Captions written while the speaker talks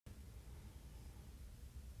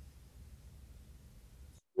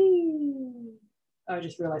I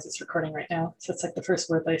just realized it's recording right now. So it's like the first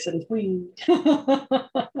word that I said is we.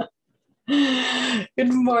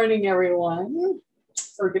 Good morning, everyone,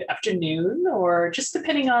 or good afternoon, or just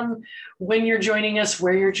depending on when you're joining us,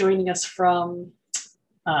 where you're joining us from.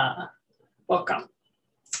 Welcome.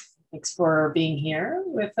 Thanks for being here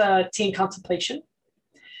with Tea and Contemplation.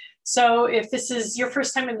 So if this is your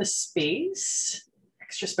first time in the space,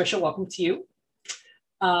 extra special welcome to you.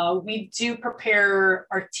 We do prepare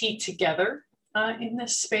our tea together in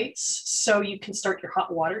this space. So you can start your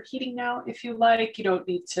hot water heating now if you like. You don't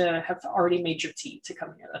need to have already made your tea to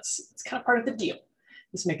come here. It's kind of part of the deal,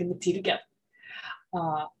 is making the tea together.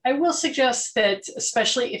 I will suggest that,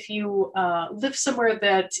 especially if you live somewhere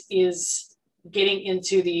that is getting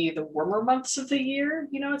into the warmer months of the year,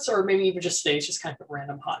 you know, or maybe even just today is just kind of a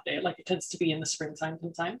random hot day, like it tends to be in the springtime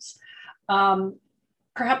sometimes.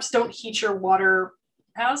 Perhaps don't heat your water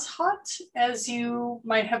as hot as you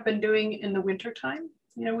might have been doing in the winter time.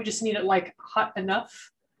 You know, we just need it like hot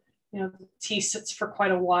enough. You know, the tea sits for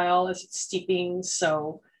quite a while as it's steeping,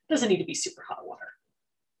 so it doesn't need to be super hot water.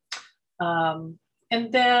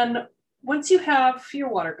 And then once you have your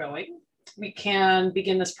water going, we can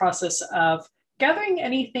begin this process of gathering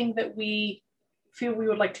anything that we feel we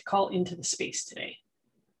would like to call into the space today.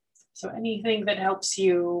 So anything that helps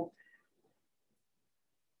you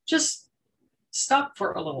just stop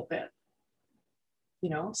for a little bit, you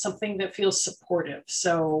know, something that feels supportive.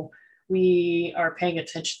 So we are paying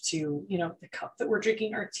attention to, you know, the cup that we're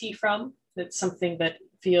drinking our tea from. That's something that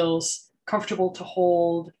feels comfortable to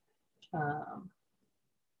hold.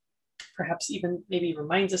 Perhaps even maybe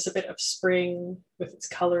reminds us a bit of spring with its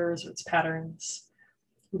colors or its patterns.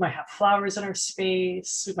 We might have flowers in our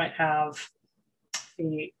space. We might have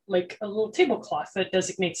a little tablecloth that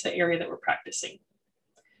designates the area that we're practicing.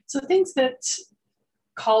 So things that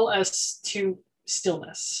call us to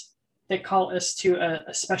stillness, that call us to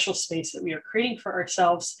a special space that we are creating for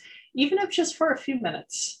ourselves, even if just for a few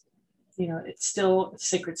minutes, you know, it's still a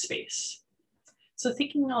sacred space. So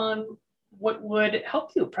thinking on what would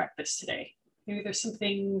help you practice today. Maybe there's some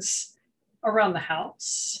things around the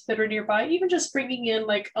house that are nearby, even just bringing in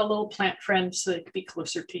like a little plant friend so that it could be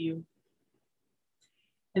closer to you.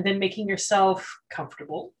 And then making yourself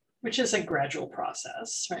comfortable, which is a gradual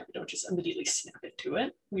process, right? We don't just immediately snap into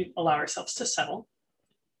it. We allow ourselves to settle.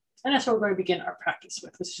 And that's what we're going to begin our practice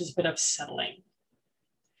with, which is a bit of settling.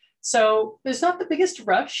 So there's not the biggest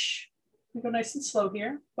rush. We go nice and slow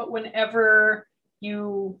here, but whenever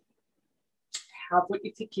you have what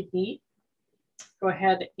you think you need, go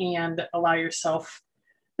ahead and allow yourself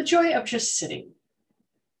the joy of just sitting.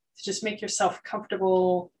 So just make yourself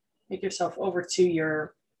comfortable, make yourself over to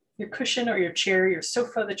your cushion or your chair, your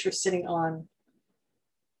sofa that you're sitting on.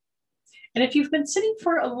 And if you've been sitting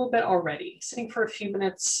for a little bit already, sitting for a few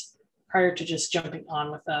minutes prior to just jumping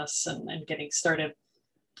on with us and getting started,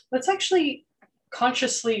 let's actually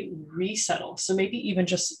consciously resettle. So maybe even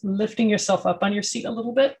just lifting yourself up on your seat a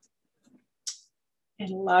little bit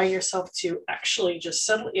and allow yourself to actually just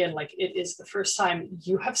settle in like it is the first time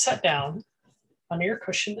you have sat down on your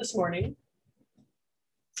cushion this morning.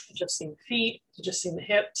 Adjusting the feet, adjusting the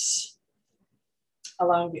hips,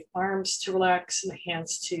 allowing the arms to relax and the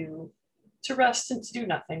hands to rest and to do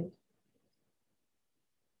nothing.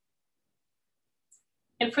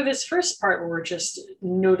 And for this first part, where we're just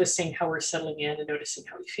noticing how we're settling in and noticing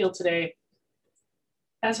how we feel today,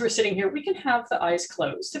 as we're sitting here, we can have the eyes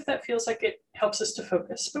closed if that feels like it helps us to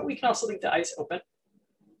focus, but we can also leave the eyes open.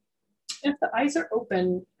 If the eyes are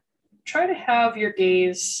open, try to have your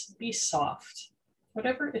gaze be soft,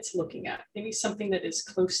 whatever it's looking at. Maybe something that is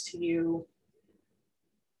close to you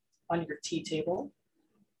on your tea table,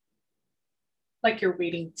 like you're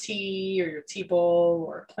waiting tea or your tea bowl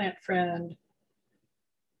or a plant friend.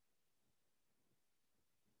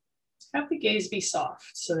 Have the gaze be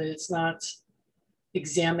soft so that it's not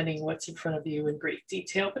examining what's in front of you in great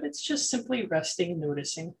detail, but it's just simply resting and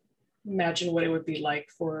noticing. Imagine what it would be like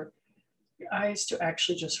for your eyes to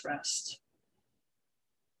actually just rest.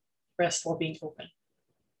 Rest while being open.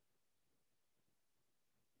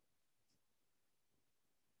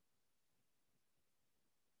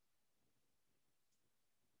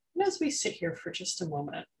 And as we sit here for just a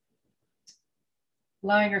moment,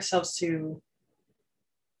 allowing ourselves to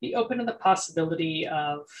be open to the possibility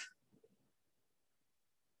of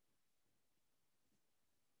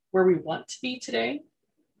where we want to be today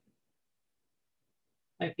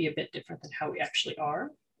might be a bit different than how we actually are.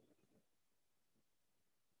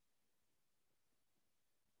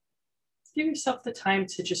 Give yourself the time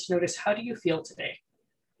to just notice, how do you feel today?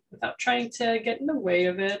 Without trying to get in the way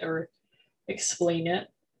of it or explain it.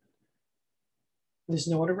 There's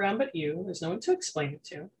no one around but you. There's no one to explain it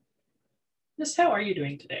to. Just how are you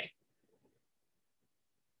doing today?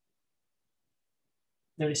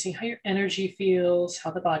 Noticing how your energy feels,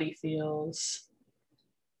 how the body feels.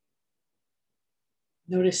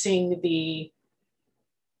 Noticing the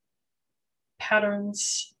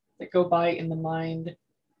patterns that go by in the mind.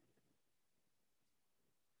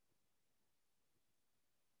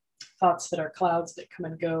 Thoughts that are clouds that come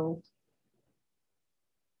and go.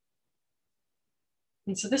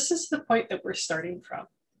 And so this is the point that we're starting from.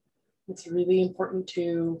 It's really important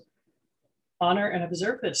to honor and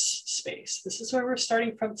observe this space. This is where we're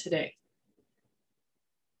starting from today.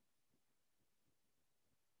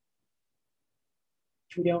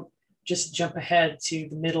 We don't just jump ahead to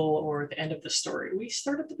the middle or the end of the story. We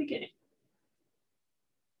start at the beginning.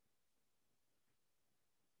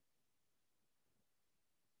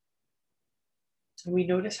 And we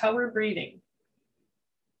notice how we're breathing.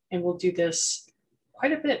 And we'll do this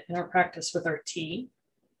quite a bit in our practice with our tea.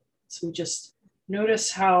 So we just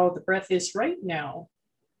notice how the breath is right now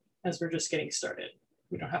as we're just getting started.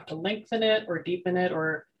 We don't have to lengthen it or deepen it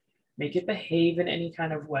or make it behave in any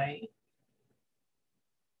kind of way.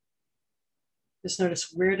 Just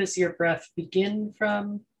notice, where does your breath begin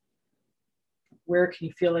from? Where can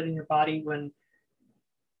you feel it in your body when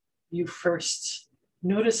you first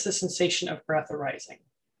notice the sensation of breath arising?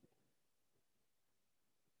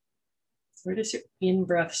 Where does your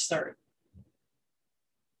in-breath start?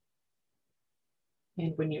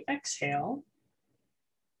 And when you exhale,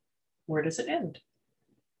 where does it end?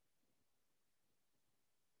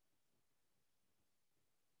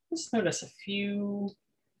 Just notice a few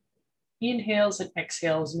inhales and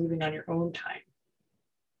exhales moving on your own time.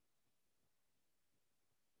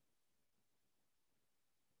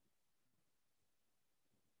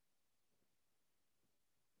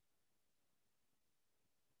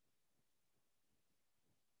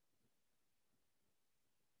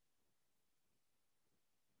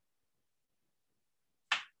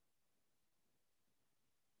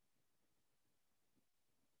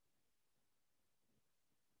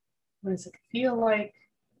 What does it feel like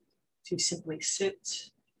to simply sit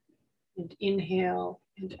and inhale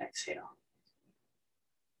and exhale?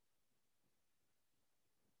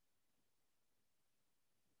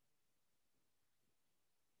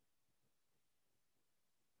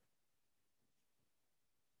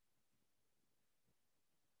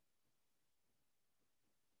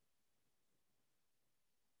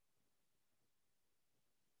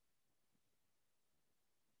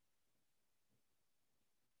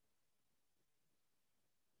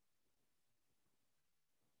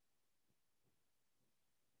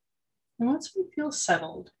 And once we feel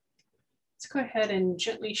settled, let's go ahead and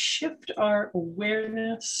gently shift our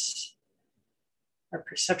awareness, our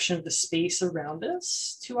perception of the space around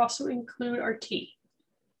us, to also include our tea.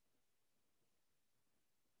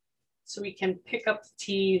 So we can pick up the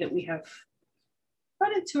tea that we have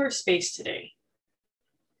brought into our space today.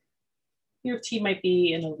 Your tea might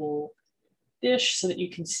be in a little dish so that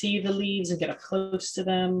you can see the leaves and get up close to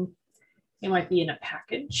them. It might be in a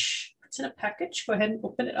package. If it's in a package, go ahead and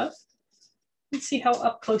open it up and see how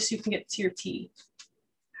up close you can get to your tea.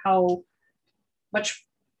 How much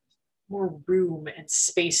more room and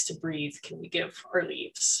space to breathe can we give our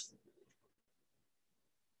leaves?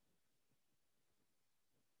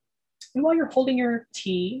 And while you're holding your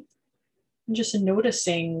tea, and just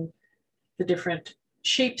noticing the different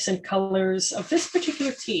shapes and colors of this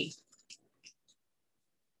particular tea,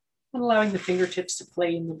 and allowing the fingertips to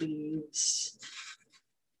play in the leaves.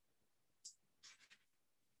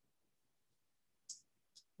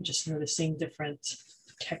 Just noticing different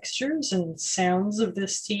textures and sounds of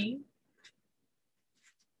this tea.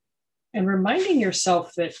 And reminding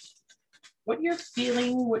yourself that what you're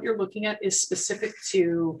feeling, what you're looking at is specific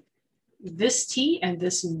to this tea and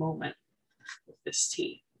this moment with this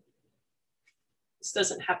tea. This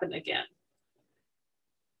doesn't happen again.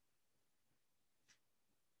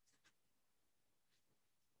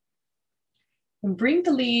 And bring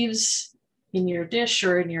the leaves in your dish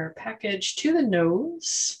or in your package to the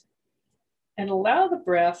nose and allow the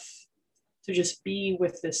breath to just be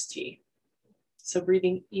with this tea. So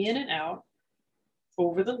breathing in and out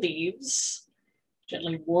over the leaves,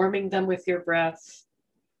 gently warming them with your breath.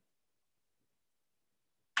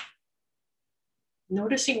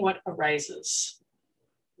 Noticing what arises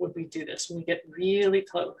when we do this, when we get really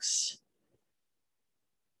close.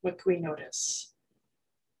 What can we notice?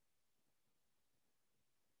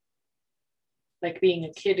 Like being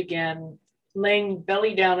a kid again, laying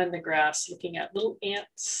belly down in the grass, looking at little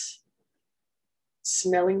ants,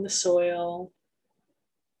 smelling the soil,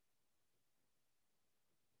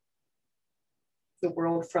 the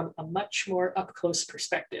world from a much more up close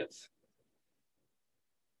perspective.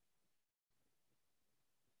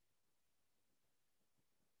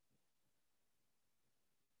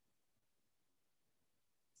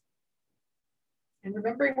 And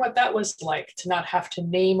remembering what that was like to not have to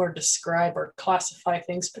name or describe or classify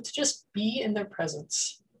things, but to just be in their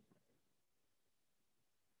presence.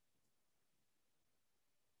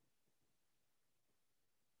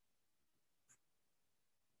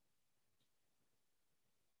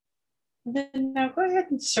 And then now go ahead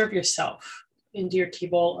and serve yourself into your tea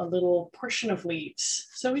bowl a little portion of leaves.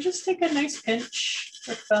 So we just take a nice pinch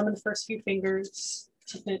with thumb and first few fingers,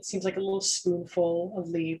 something that seems like a little spoonful of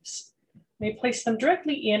leaves. We place them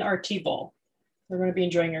directly in our tea bowl we're going to be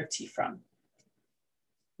enjoying our tea from.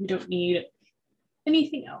 We don't need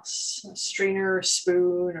anything else, a strainer or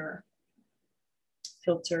spoon or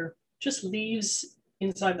filter, just leaves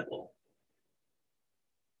inside the bowl.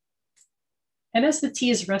 And as the tea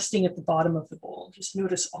is resting at the bottom of the bowl, just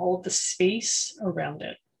notice all of the space around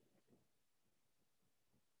it.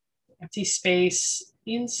 Empty space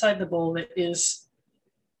inside the bowl that is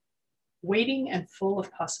waiting and full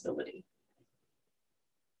of possibility.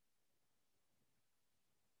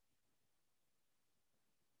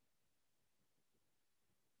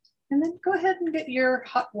 And then go ahead and get your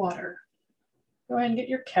hot water. Go ahead and get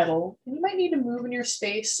your kettle. And you might need to move in your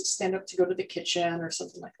space, stand up to go to the kitchen or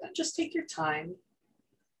something like that. Just take your time.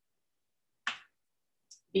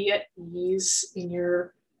 Be at ease in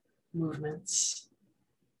your movements.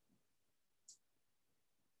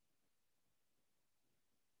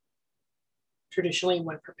 Traditionally,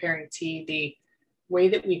 when preparing tea, the way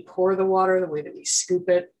that we pour the water, the way that we scoop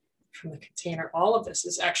it from the container, all of this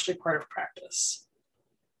is actually part of practice.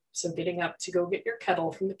 So getting up to go get your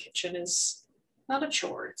kettle from the kitchen is not a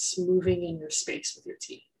chore, it's moving in your space with your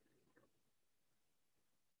tea.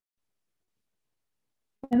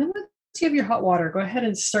 And then once you have your hot water, go ahead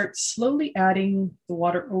and start slowly adding the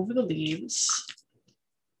water over the leaves.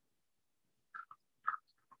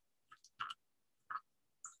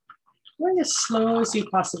 Going as slow as you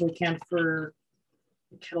possibly can for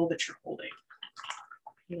the kettle that you're holding.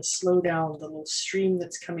 You're going to slow down the little stream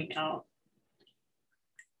that's coming out.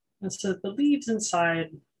 And so the leaves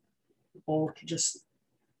inside the bowl can just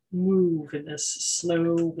move in this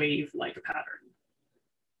slow wave-like pattern.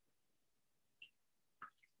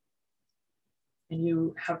 And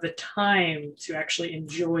you have the time to actually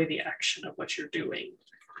enjoy the action of what you're doing.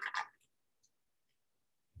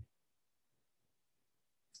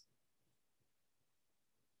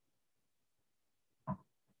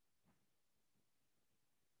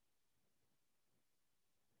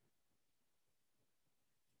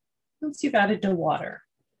 Once you've added the water,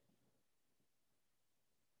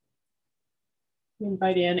 you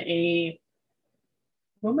invite in a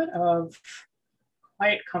moment of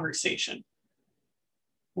quiet conversation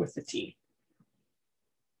with the tea.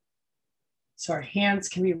 So our hands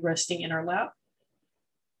can be resting in our lap.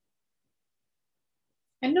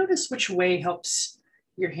 And notice which way helps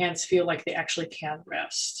your hands feel like they actually can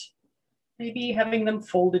rest. Maybe having them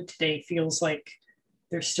folded today feels like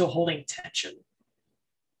they're still holding tension.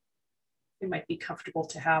 It might be comfortable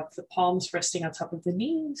to have the palms resting on top of the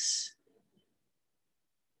knees,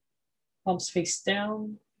 palms face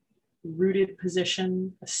down, rooted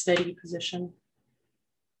position, a steady position.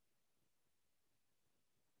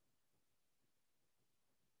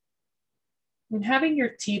 And having your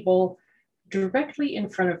tea bowl directly in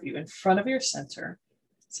front of you, in front of your center,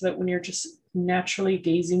 so that when you're just naturally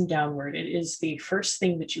gazing downward, it is the first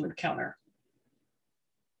thing that you encounter.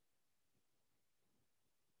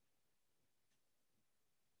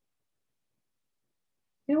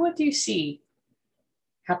 And what do you see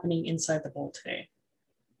happening inside the bowl today?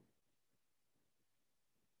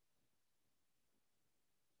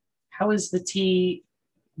 How is the tea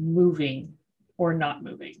moving or not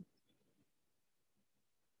moving?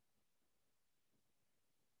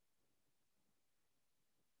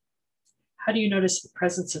 How do you notice the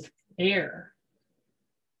presence of air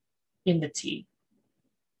in the tea?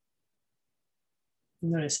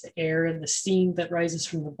 Notice the air and the steam that rises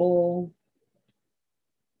from the bowl.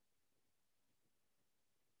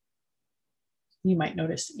 You might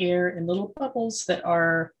notice air in little bubbles that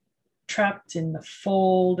are trapped in the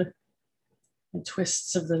fold and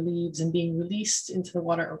twists of the leaves and being released into the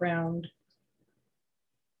water around.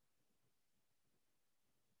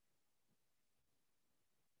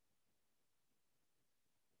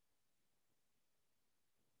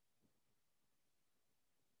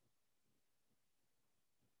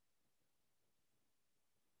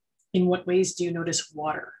 In what ways do you notice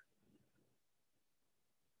water?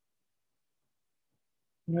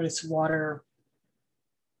 Notice water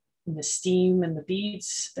and the steam and the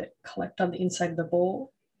beads that collect on the inside of the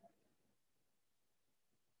bowl.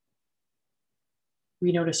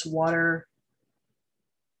 We notice water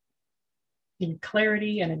in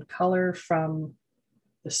clarity and in color from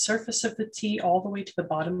the surface of the tea all the way to the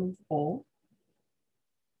bottom of the bowl.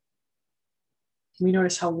 We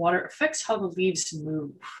notice how water affects how the leaves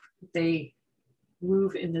move. They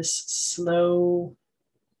move in this slow,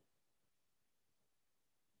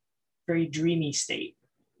 very dreamy state,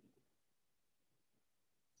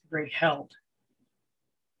 very held.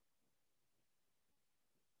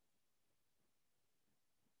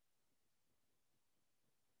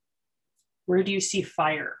 Where do you see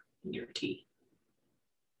fire in your tea?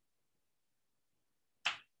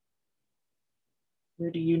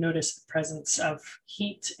 Where do you notice the presence of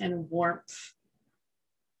heat and warmth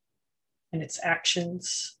and its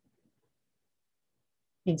actions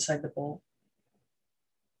inside the bowl?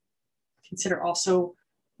 Consider also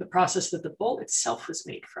the process that the bowl itself was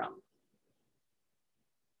made from.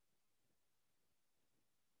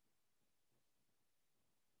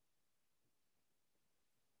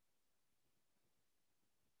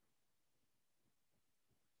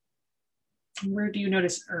 And where do you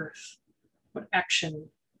notice earth? What action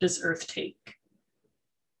does earth take?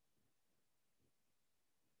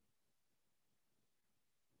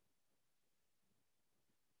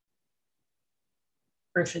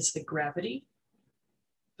 Earth is the gravity,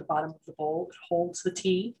 the bottom of the bowl that holds the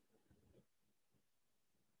tea.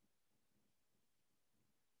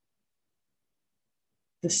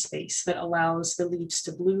 The space that allows the leaves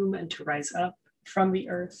to bloom and to rise up from the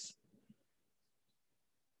earth.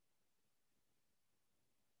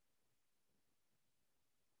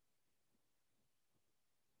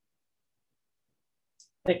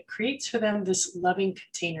 That creates for them this loving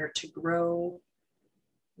container to grow,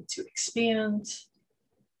 and to expand.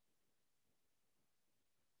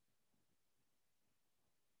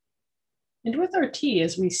 And with our tea,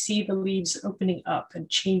 as we see the leaves opening up and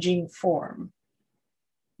changing form,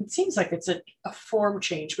 it seems like it's a form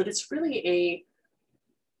change, but it's really a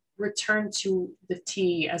return to the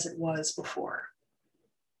tea as it was before.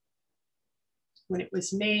 When it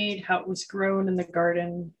was made, how it was grown in the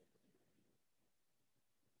garden.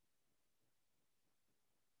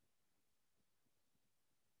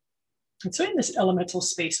 And so in this elemental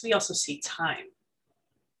space, we also see time.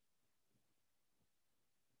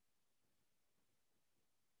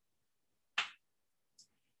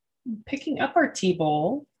 Picking up our tea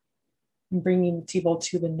bowl and bringing the tea bowl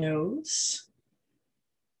to the nose.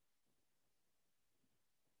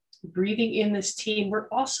 Breathing in this tea, we're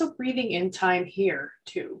also breathing in time here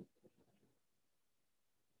too.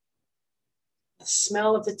 The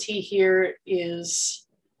smell of the tea here is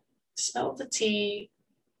the smell of the tea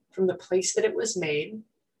from the place that it was made,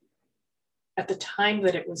 at the time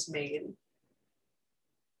that it was made.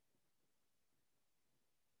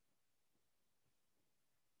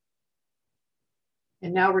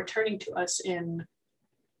 And now returning to us in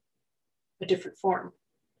a different form.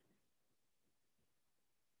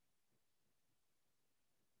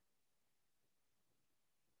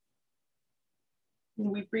 And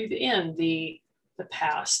we breathe in the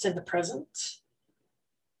past and the present.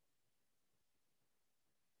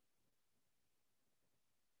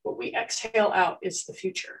 What we exhale out is the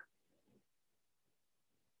future.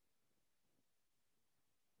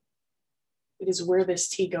 It is where this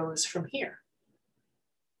tea goes from here.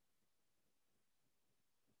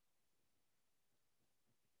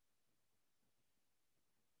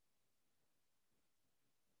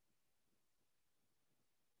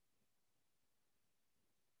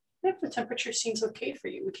 If the temperature seems okay for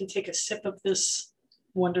you, we can take a sip of this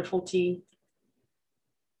wonderful tea.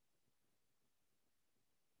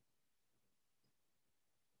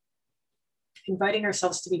 Inviting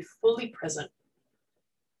ourselves to be fully present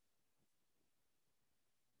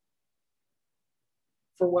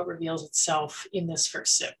for what reveals itself in this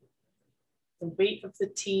first sip. The weight of the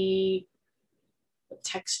tea, the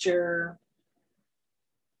texture,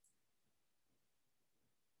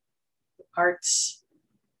 the parts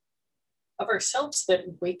of ourselves that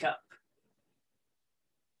wake up,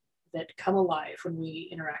 that come alive when we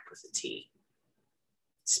interact with the tea.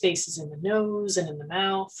 Spaces in the nose and in the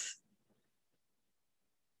mouth,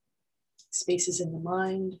 spaces in the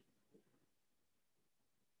mind.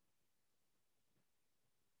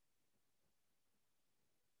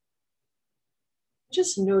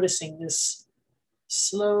 Just noticing this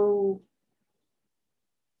slow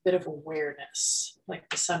bit of awareness, like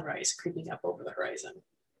the sunrise creeping up over the horizon.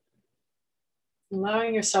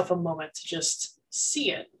 Allowing yourself a moment to just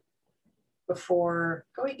see it before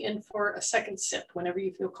going in for a second sip whenever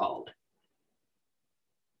you feel called.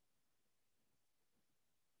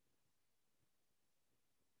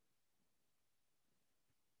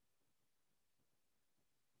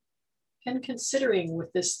 And considering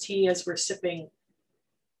with this tea as we're sipping,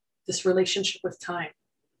 this relationship with time.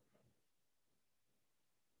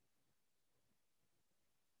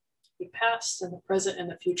 The past and the present and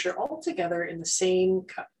the future all together in the same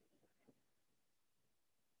cup.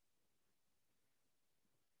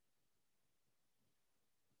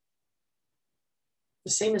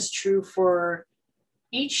 The same is true for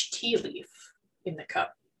each tea leaf in the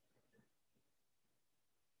cup.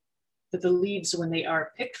 That the leaves, when they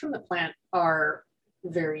are picked from the plant, are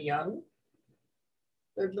very young.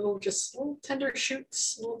 They're just little tender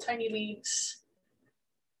shoots, little tiny leaves.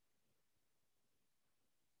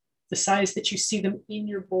 The size that you see them in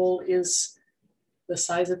your bowl is the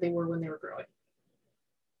size that they were when they were growing.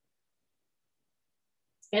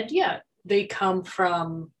 And yet, they come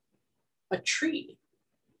from a tree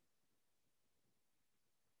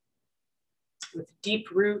with deep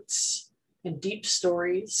roots and deep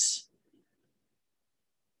stories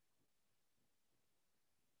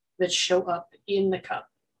that show up in the cup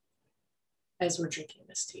as we're drinking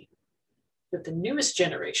this tea. That the newest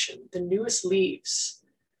generation, the newest leaves,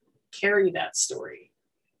 carry that story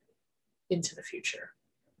into the future.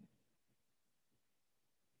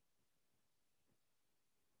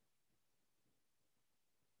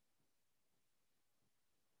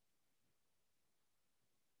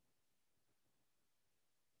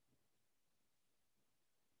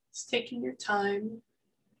 It's taking your time,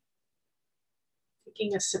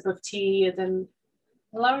 taking a sip of tea, and then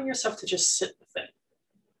allowing yourself to just sit with it.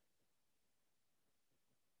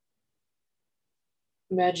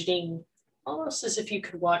 Imagining almost as if you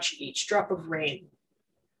could watch each drop of rain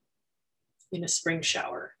in a spring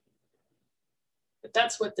shower. But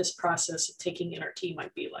that's what this process of taking in our tea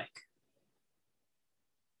might be like.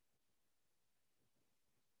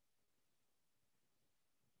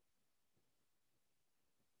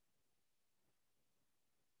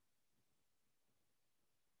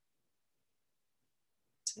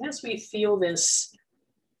 And as we feel this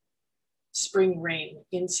spring rain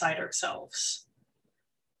inside ourselves,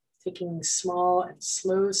 taking small and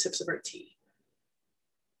slow sips of our tea,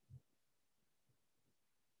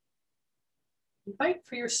 invite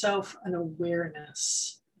for yourself an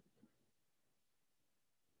awareness.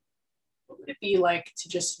 What would it be like to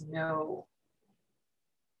just know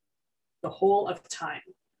the whole of time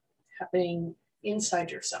happening inside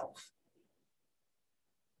yourself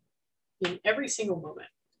in every single moment?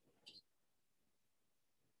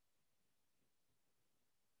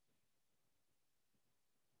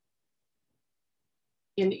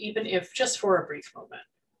 And even if just for a brief moment,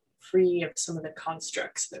 free of some of the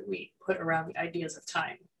constructs that we put around the ideas of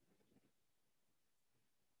time.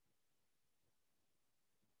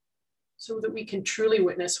 So that we can truly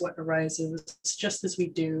witness what arises just as we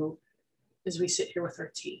do as we sit here with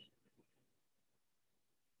our tea.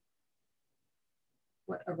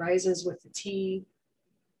 What arises with the tea,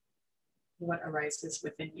 what arises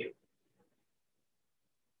within you.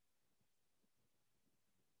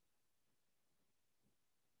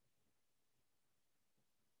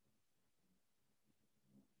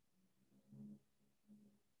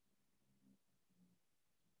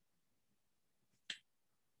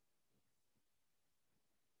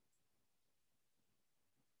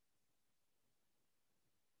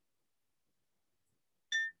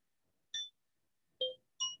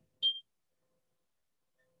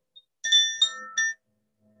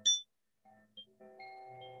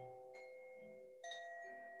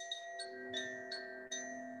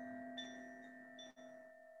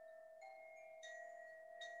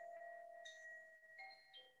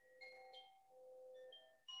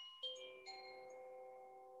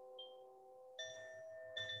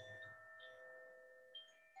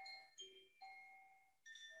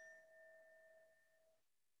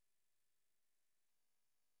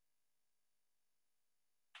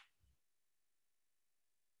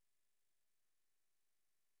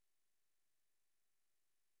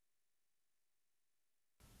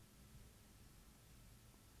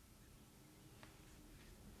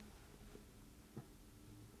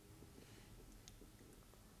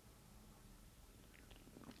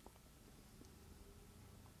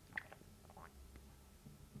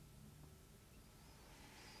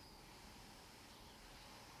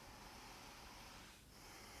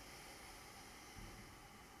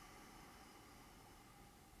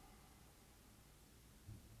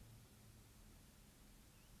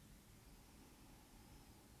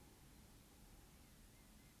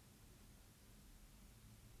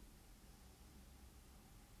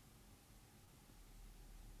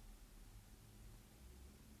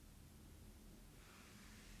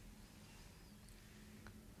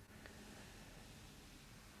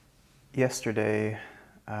 Yesterday,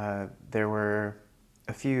 There were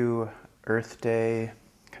a few Earth Day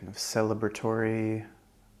kind of celebratory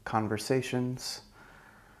conversations,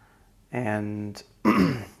 and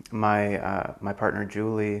my partner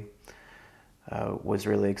Julie was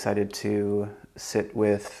really excited to sit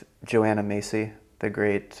with Joanna Macy, the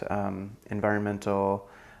great environmental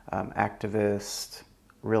activist,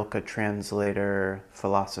 Rilke translator,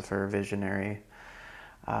 philosopher, visionary.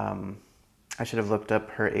 Um, I should have looked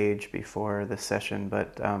up her age before this session,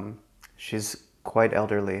 but she's quite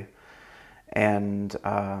elderly, and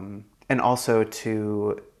also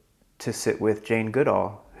to sit with Jane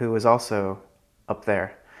Goodall, who was also up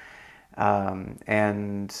there,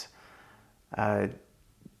 and uh,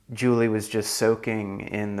 Julie was just soaking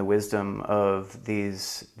in the wisdom of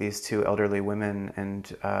these two elderly women, and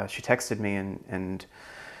she texted me and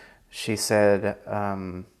she said,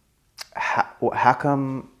 how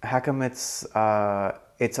come it's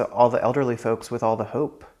all the elderly folks with all the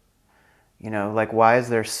hope? You know, like, why is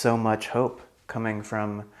there so much hope coming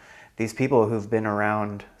from these people who've been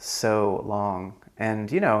around so long?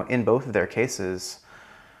 And, you know, in both of their cases,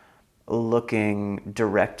 looking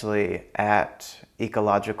directly at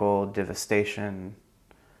ecological devastation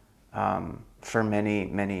for many,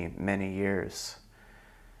 many, many years.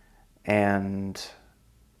 And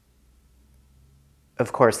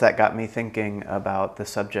of course, that got me thinking about the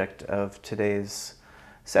subject of today's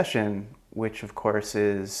session, which of course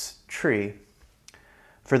is tree.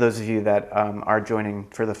 For those of you that are joining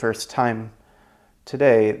for the first time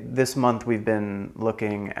today, this month we've been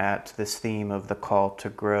looking at this theme of the call to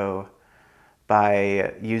grow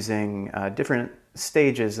by using different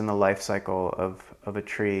stages in the life cycle of a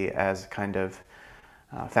tree as kind of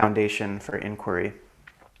foundation for inquiry.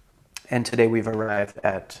 And today we've arrived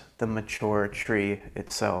at the mature tree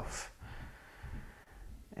itself.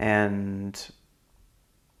 And,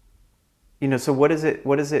 you know, so what does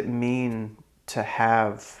it mean to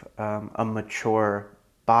have a mature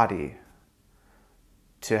body,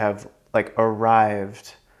 to have like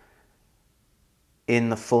arrived in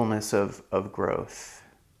the fullness of growth?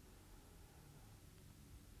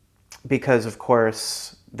 Because of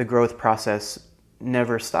course the growth process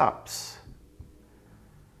never stops.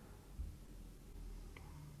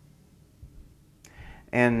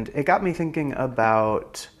 And it got me thinking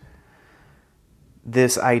about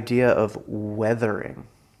this idea of weathering,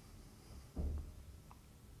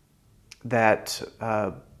 that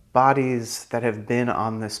bodies that have been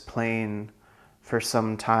on this plane for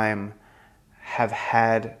some time have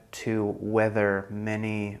had to weather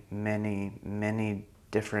many, many, many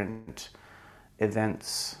different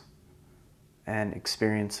events and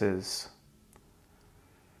experiences.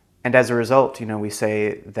 And as a result, you know, we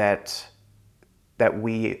say that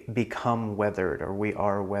we become weathered, or we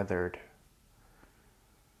are weathered.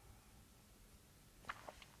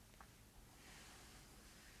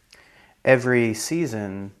 Every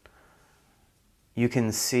season, you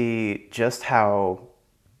can see just how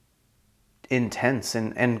intense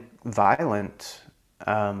and violent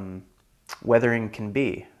weathering can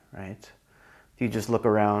be, right? If you just look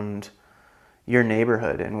around your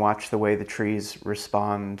neighborhood and watch the way the trees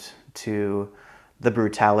respond to the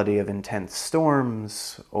brutality of intense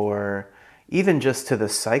storms, or even just to the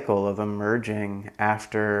cycle of emerging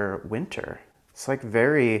after winter. It's like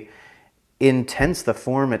very intense. The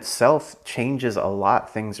form itself changes a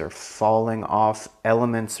lot. Things are falling off,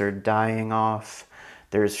 elements are dying off,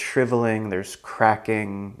 there's shriveling, there's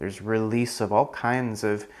cracking, there's release of all kinds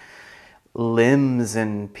of limbs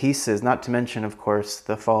and pieces, not to mention, of course,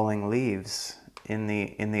 the falling leaves in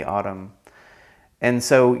the autumn. And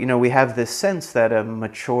so, you know, we have this sense that a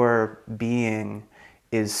mature being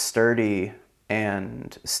is sturdy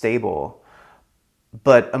and stable,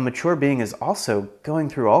 but a mature being is also going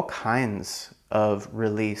through all kinds of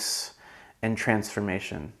release and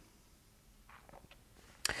transformation.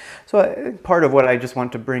 So part of what I just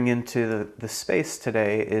want to bring into the space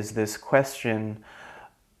today is this question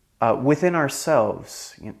within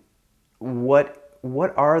ourselves. You know,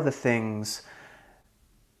 what are the things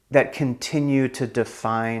that continue to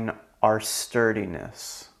define our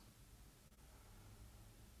sturdiness?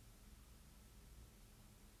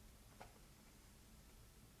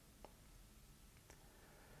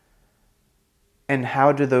 And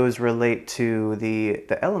how do those relate to the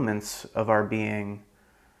elements of our being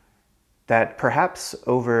that perhaps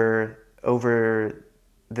over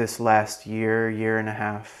this last year and a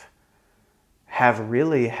half, have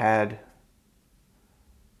really had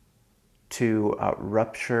to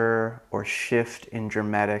rupture or shift in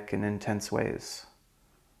dramatic and intense ways?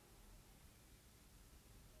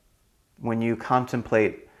 When you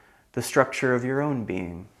contemplate the structure of your own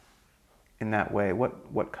being, in that way?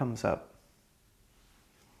 What comes up?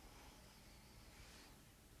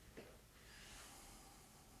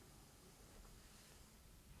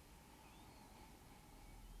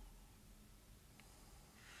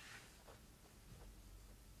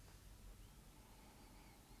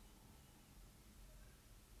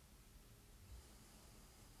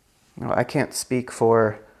 I can't speak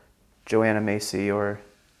for Joanna Macy or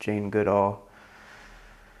Jane Goodall,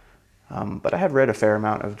 but I have read a fair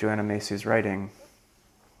amount of Joanna Macy's writing.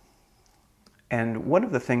 And one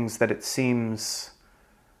of the things that seems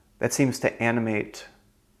to animate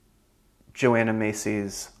Joanna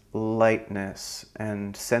Macy's lightness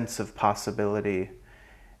and sense of possibility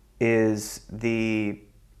is the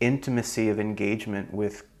intimacy of engagement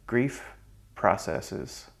with grief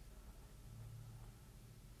processes.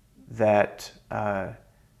 That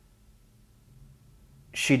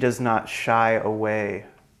she does not shy away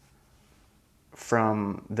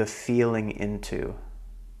from the feeling into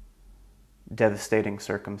devastating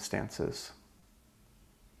circumstances.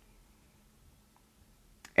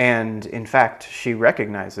 And in fact, she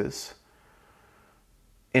recognizes,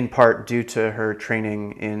 in part due to her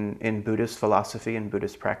training in Buddhist philosophy and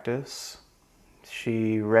Buddhist practice,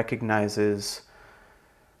 she recognizes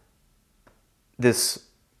this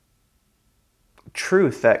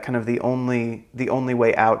truth that kind of the only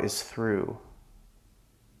way out is through.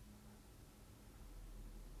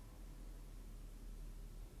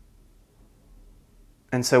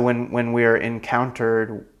 And so when we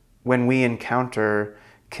encounter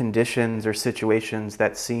conditions or situations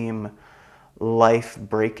that seem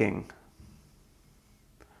life-breaking,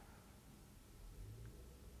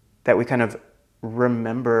 that we kind of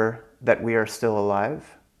remember that we are still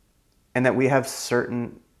alive and that we have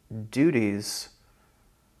certain duties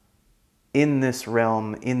in this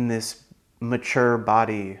realm, in this mature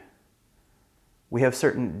body. We have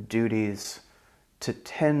certain duties to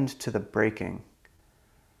tend to the breaking.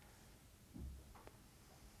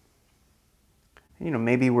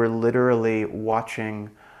 Maybe we're literally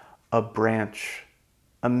watching a branch,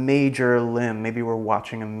 a major limb, maybe we're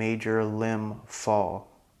watching a major limb fall.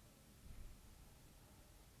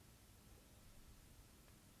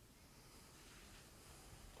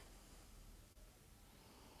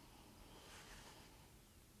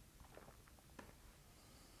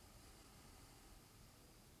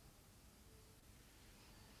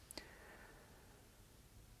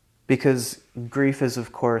 Because grief is,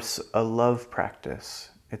 of course, a love practice.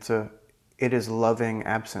 It is loving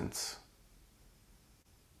absence.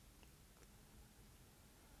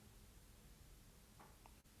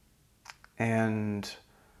 And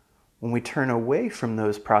when we turn away from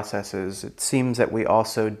those processes, it seems that we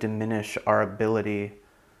also diminish our ability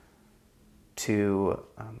to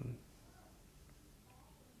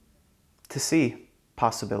see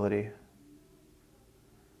possibility.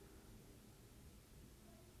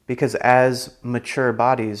 Because as mature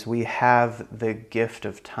bodies, we have the gift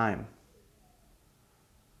of time.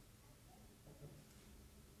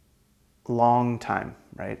 Long time,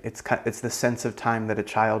 right? It's the sense of time that a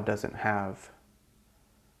child doesn't have.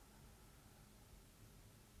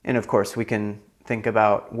 And of course, we can think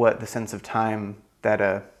about what the sense of time that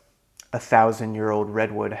a 1,000-year-old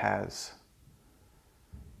redwood has.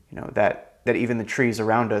 That even the trees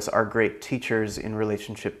around us are great teachers in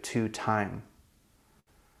relationship to time.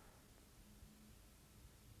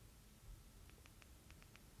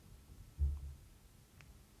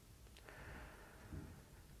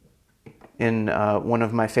 In one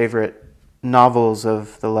of my favorite novels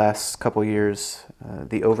of the last couple years,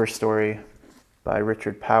 The Overstory by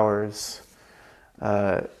Richard Powers.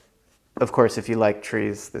 Of course, if you like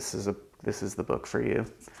trees, this is the book for you.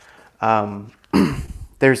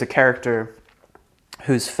 There's a character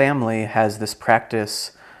whose family has this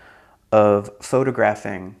practice of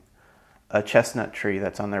photographing a chestnut tree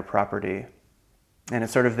that's on their property. And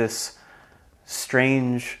it's sort of this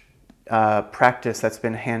strange practice that's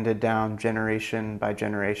been handed down generation by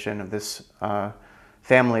generation of this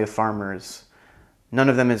family of farmers. None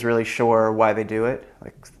of them is really sure why they do it.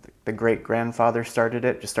 Like the great-grandfather started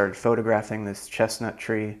it, just started photographing this chestnut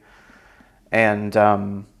tree. And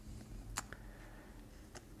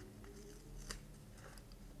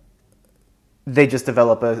they just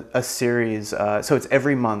develop a series. So it's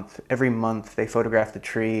every month. Every month they photograph the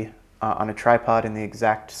tree on a tripod in the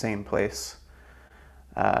exact same place.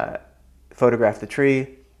 Photograph the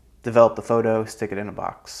tree, develop the photo, stick it in a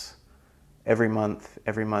box. Every month.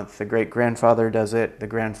 The great-grandfather does it, the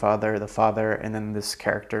grandfather, the father, and then this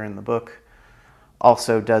character in the book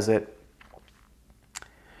also does it.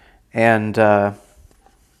 And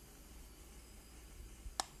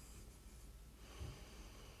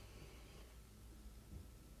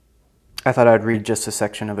I thought I'd read just a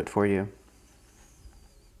section of it for you.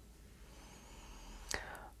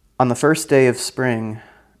 On the first day of spring,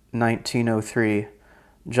 1903,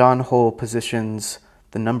 John Hull positions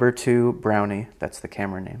the number 2 Brownie, that's the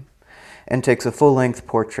camera name, and takes a full-length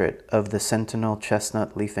portrait of the sentinel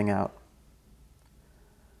chestnut leafing out.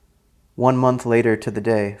 1 month later to the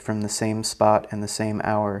day, from the same spot and the same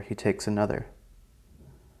hour, he takes another.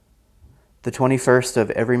 The 21st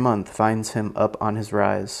of every month finds him up on his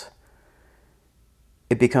rise.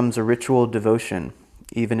 It becomes a ritual devotion,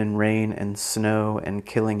 even in rain and snow and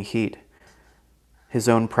killing heat, his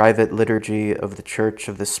own private liturgy of the church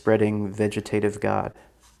of the spreading vegetative God.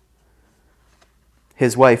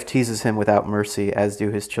 His wife teases him without mercy, as do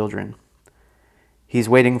his children. He's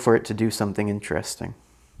waiting for it to do something interesting.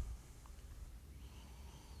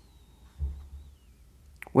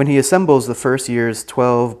 When he assembles the first year's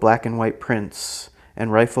 12 black and white prints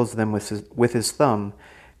and rifles them with his thumb,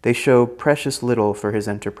 they show precious little for his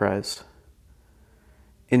enterprise.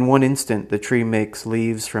 In one instant, the tree makes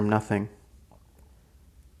leaves from nothing.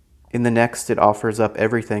 In the next, it offers up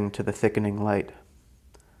everything to the thickening light.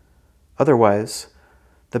 Otherwise,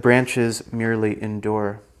 the branches merely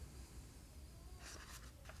endure.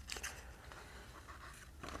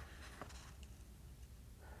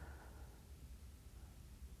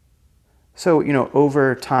 So,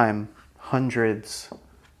 over time, hundreds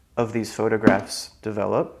of these photographs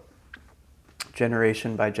develop,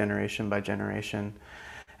 generation by generation by generation.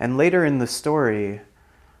 And later in the story,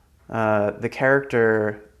 the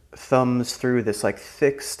character thumbs through this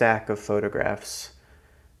thick stack of photographs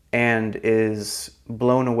and is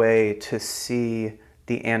blown away to see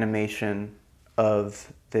the animation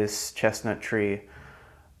of this chestnut tree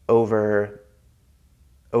over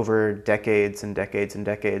decades and decades and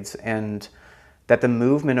decades, and that the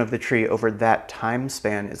movement of the tree over that time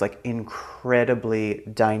span is incredibly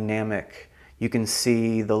dynamic. You can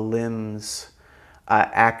see the limbs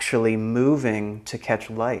actually moving to catch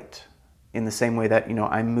light in the same way that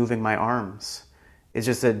I'm moving my arms. It's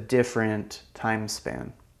just a different time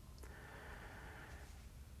span.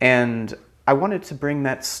 And I wanted to bring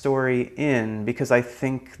that story in because I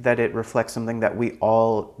think that it reflects something that we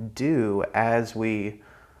all do as we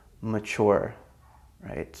mature,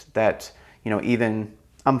 right? That, even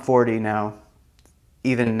I'm 40 now,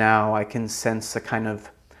 even now I can sense a kind of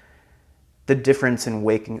the difference in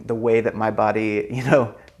waking, the way that my body,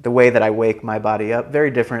 the way that I wake my body up, very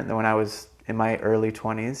different than when I was in my early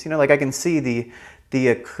 20s. I can see the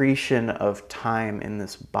accretion of time in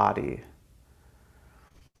this body.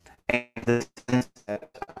 And the sense that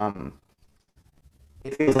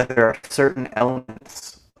it feels like there are certain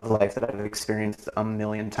elements of life that I've experienced a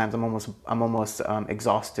million times. I'm almost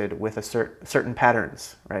exhausted with certain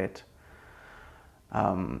patterns, right?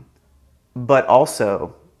 But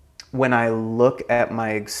also, when I look at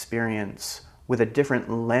my experience with a different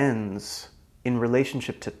lens in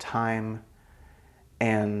relationship to time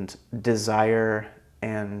and desire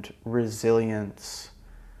and resilience,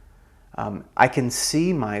 I can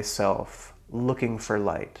see myself looking for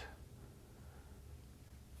light.